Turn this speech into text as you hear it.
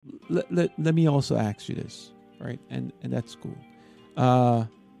let me also ask you this, right? And that's cool. Uh,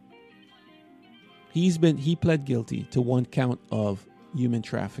 he pled guilty to one count of human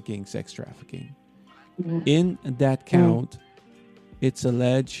trafficking, sex trafficking. Mhm. In that count, it's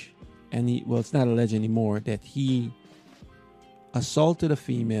alleged, it's not alleged anymore, that he assaulted a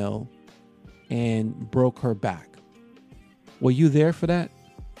female and broke her back. Were you there for that?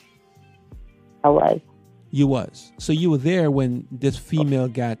 I was. You was. So you were there when this female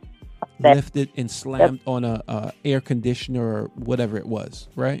got That- lifted and slammed on a air conditioner or whatever it was,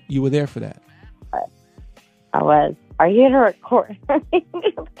 right? You were there for that. I was. Are you going to record?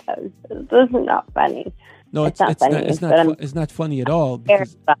 Because this is not funny. No, It's not funny, but I'm it's not funny at all. scared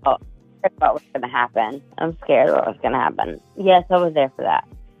Because about what's going to happen. I'm scared of what's going to happen. Yes, I was there for that.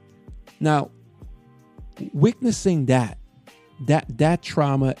 now, witnessing that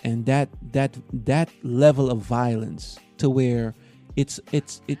trauma and that level of violence, to where it's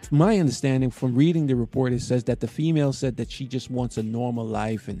my understanding from reading the report, it says that the female said that she just wants a normal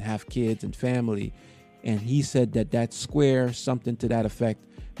life and have kids and family, and he said that that's square, something to that effect.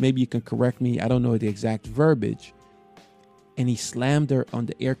 Maybe you can correct me, I don't know the exact verbiage. And he slammed her on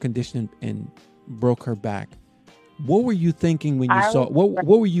the air conditioning and broke her back. What were you thinking when you saw what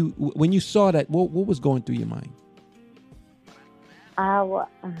were you when you saw that? What was going through your mind? I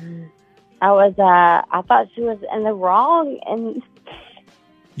thought she was in the wrong, and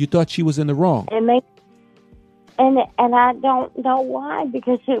You thought she was in the wrong. it made, and I don't know why,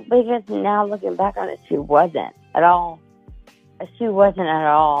 because now looking back on it, she wasn't at all. She wasn't at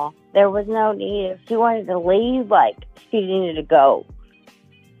all. There was no need. If she wanted to leave, like, she needed to go.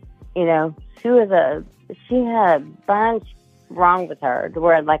 You know, she had a bunch wrong with her, to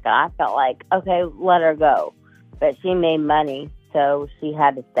where, like, I felt like, okay, let her go. But she made money, so she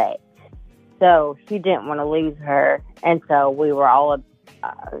had to stay. So she didn't want to lose her, and so we were all,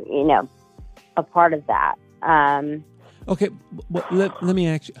 a part of that. Okay, but let me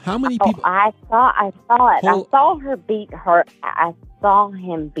ask you, how many people? I saw it. Hold- I saw her beat her. I saw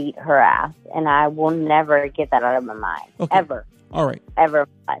him beat her ass, and I will never get that out of my mind. Okay. Ever, All right, ever. in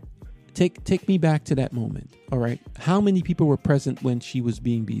my life. take me back to that moment. All right, how many people were present when she was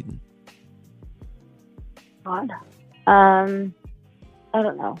being beaten? God. I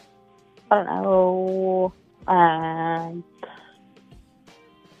don't know.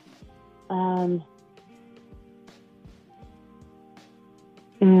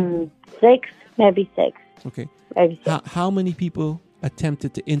 Six, maybe six. Okay, Maybe six. how many people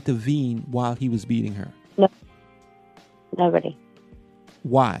attempted to intervene while he was beating her? Nobody.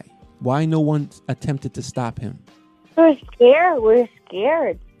 Why? Why no one attempted to stop him? We were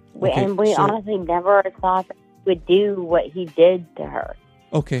scared. Okay, We so- honestly never thought that he would do what he did to her.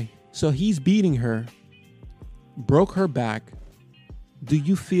 Okay, so he's beating her, broke her back. Do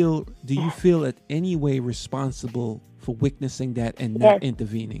you feel in any way responsible for witnessing that and not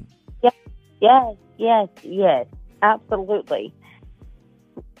intervening? Yes, absolutely.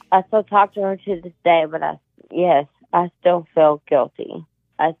 I still talk to her to this day, but I still feel guilty.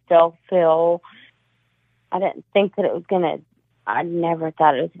 I still feel, I didn't think that it was going to, I never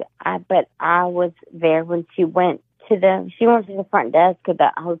thought it was, but I was there when she went to the front desk of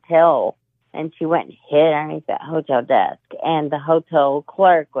that hotel, and she went and hid underneath that hotel desk, and the hotel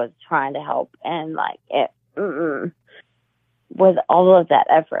clerk was trying to help, and like with all of that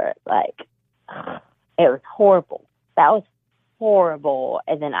effort, like, it was horrible. That was horrible.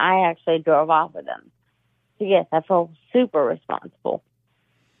 And then I actually drove off with them. So yes, I feel super responsible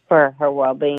for her well-being.